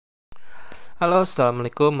Halo,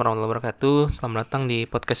 assalamualaikum warahmatullahi wabarakatuh. Selamat datang di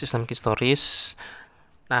podcast Islamic Stories.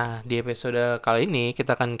 Nah, di episode kali ini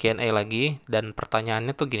kita akan Q&A lagi dan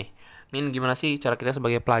pertanyaannya tuh gini. Min, gimana sih cara kita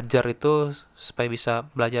sebagai pelajar itu supaya bisa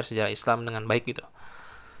belajar sejarah Islam dengan baik gitu?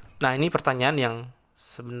 Nah, ini pertanyaan yang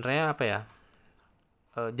sebenarnya apa ya?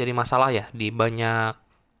 Jadi masalah ya di banyak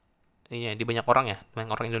ini ya, di banyak orang ya,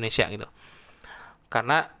 banyak orang Indonesia gitu.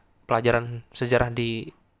 Karena pelajaran sejarah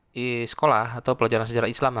di sekolah atau pelajaran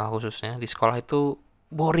sejarah Islam lah khususnya di sekolah itu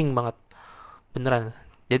boring banget. Beneran.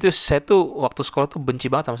 Jadi saya tuh waktu sekolah tuh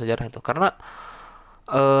benci banget sama sejarah itu karena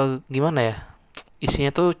gimana ya?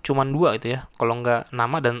 Isinya tuh cuman dua itu ya. Kalau nggak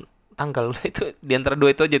nama dan tanggal itu di antara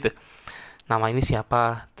dua itu aja tuh. Nama ini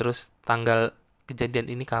siapa, terus tanggal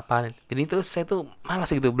kejadian ini kapan. Jadi itu saya tuh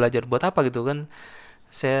malas gitu belajar buat apa gitu kan.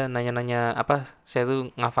 Saya nanya-nanya apa, saya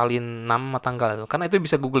tuh ngafalin nama tanggal itu. Karena itu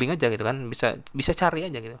bisa googling aja gitu kan, bisa bisa cari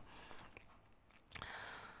aja gitu.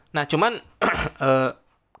 Nah, cuman eh,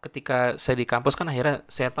 ketika saya di kampus kan akhirnya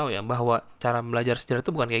saya tahu ya bahwa cara belajar sejarah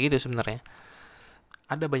itu bukan kayak gitu sebenarnya.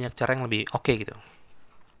 Ada banyak cara yang lebih oke gitu.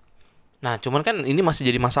 Nah, cuman kan ini masih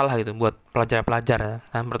jadi masalah gitu buat pelajar-pelajar ya.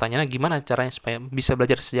 Nah, pertanyaannya gimana caranya supaya bisa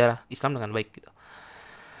belajar sejarah Islam dengan baik gitu.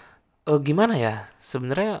 Gimana ya?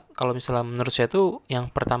 Sebenarnya kalau misalnya menurut saya tuh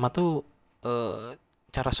yang pertama tuh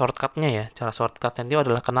cara shortcutnya ya. Cara shortcutnya itu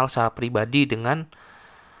adalah kenal secara pribadi dengan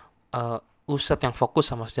eh, ustadz yang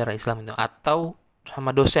fokus sama sejarah Islam itu atau sama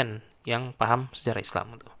dosen yang paham sejarah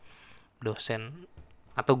Islam itu. Dosen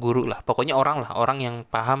atau guru lah, pokoknya orang yang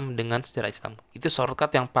paham dengan sejarah Islam. Itu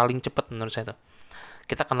shortcut yang paling cepat menurut saya tuh.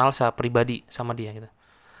 Kita kenal secara pribadi sama dia gitu.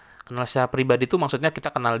 Kenal secara pribadi itu maksudnya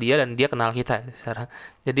kita kenal dia dan dia kenal kita gitu.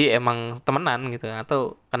 Jadi emang temenan gitu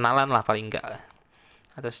atau kenalan lah paling enggak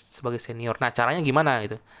atau sebagai senior. Nah, caranya gimana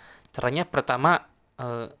gitu? Caranya pertama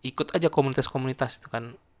ikut aja komunitas-komunitas itu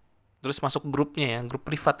kan. Terus masuk grupnya ya, grup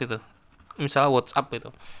privat itu. Misalnya WhatsApp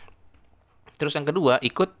gitu. Terus yang kedua,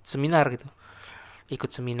 ikut seminar gitu.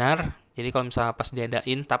 Ikut seminar. Jadi kalau misalnya pas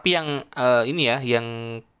diadain, tapi yang ini ya,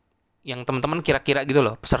 yang teman-teman kira-kira gitu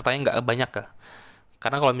loh, pesertanya nggak banyak kah?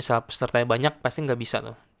 Karena kalau misalnya pesertanya banyak, pasti nggak bisa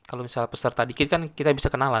tuh. Kalau misalnya peserta dikit kan kita bisa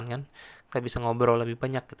kenalan kan, kita bisa ngobrol lebih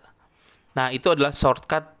banyak gitu. Nah, itu adalah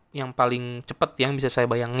shortcut yang paling cepat yang bisa saya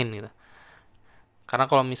bayangin gitu. Karena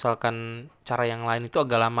kalau misalkan cara yang lain itu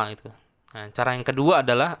agak lama gitu. Nah, cara yang kedua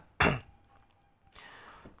adalah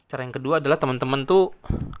teman-teman tuh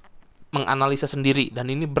menganalisa sendiri dan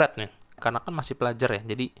ini berat nih karena kan masih pelajar ya,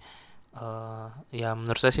 jadi ya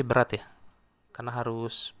menurut saya sih berat ya karena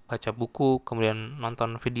harus baca buku kemudian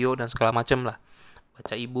nonton video dan segala macam lah,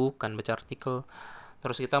 baca ebook kan, baca artikel,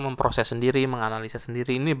 terus kita memproses sendiri menganalisa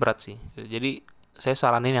sendiri, ini berat sih. Jadi saya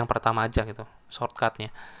saranin yang pertama aja gitu,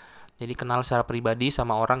 shortcutnya. Jadi kenal secara pribadi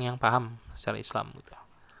sama orang yang paham secara Islam gitu.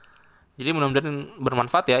 Jadi mudah-mudahan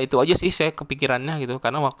bermanfaat ya, itu aja sih saya kepikirannya gitu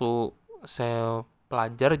karena waktu saya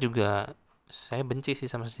pelajar juga saya benci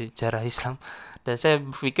sih sama sejarah Islam dan saya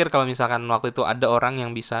berpikir kalau misalkan waktu itu ada orang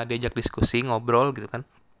yang bisa diajak diskusi ngobrol gitu kan,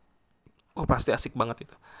 oh pasti asik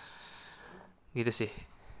banget itu gitu sih.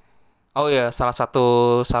 Oh ya, salah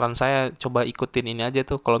satu saran saya coba ikutin ini aja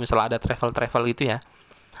tuh kalau misalnya ada travel gitu ya,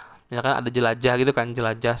 misalkan ada jelajah gitu kan,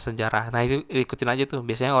 jelajah sejarah, nah itu ikutin aja tuh,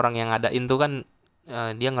 biasanya orang yang ngadain tuh kan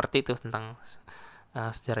dia ngerti tuh tentang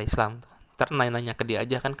sejarah Islam tuh. Ntar nanya-nanya ke dia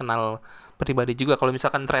aja kan, kenal pribadi juga. Kalau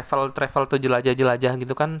misalkan travel tuh jelajah-jelajah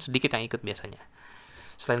gitu kan sedikit yang ikut biasanya.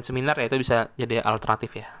 Selain seminar ya itu bisa jadi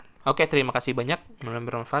alternatif ya. Oke, terima kasih banyak.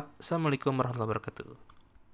 Mudah-mudahan bermanfaat. Assalamualaikum warahmatullahi wabarakatuh.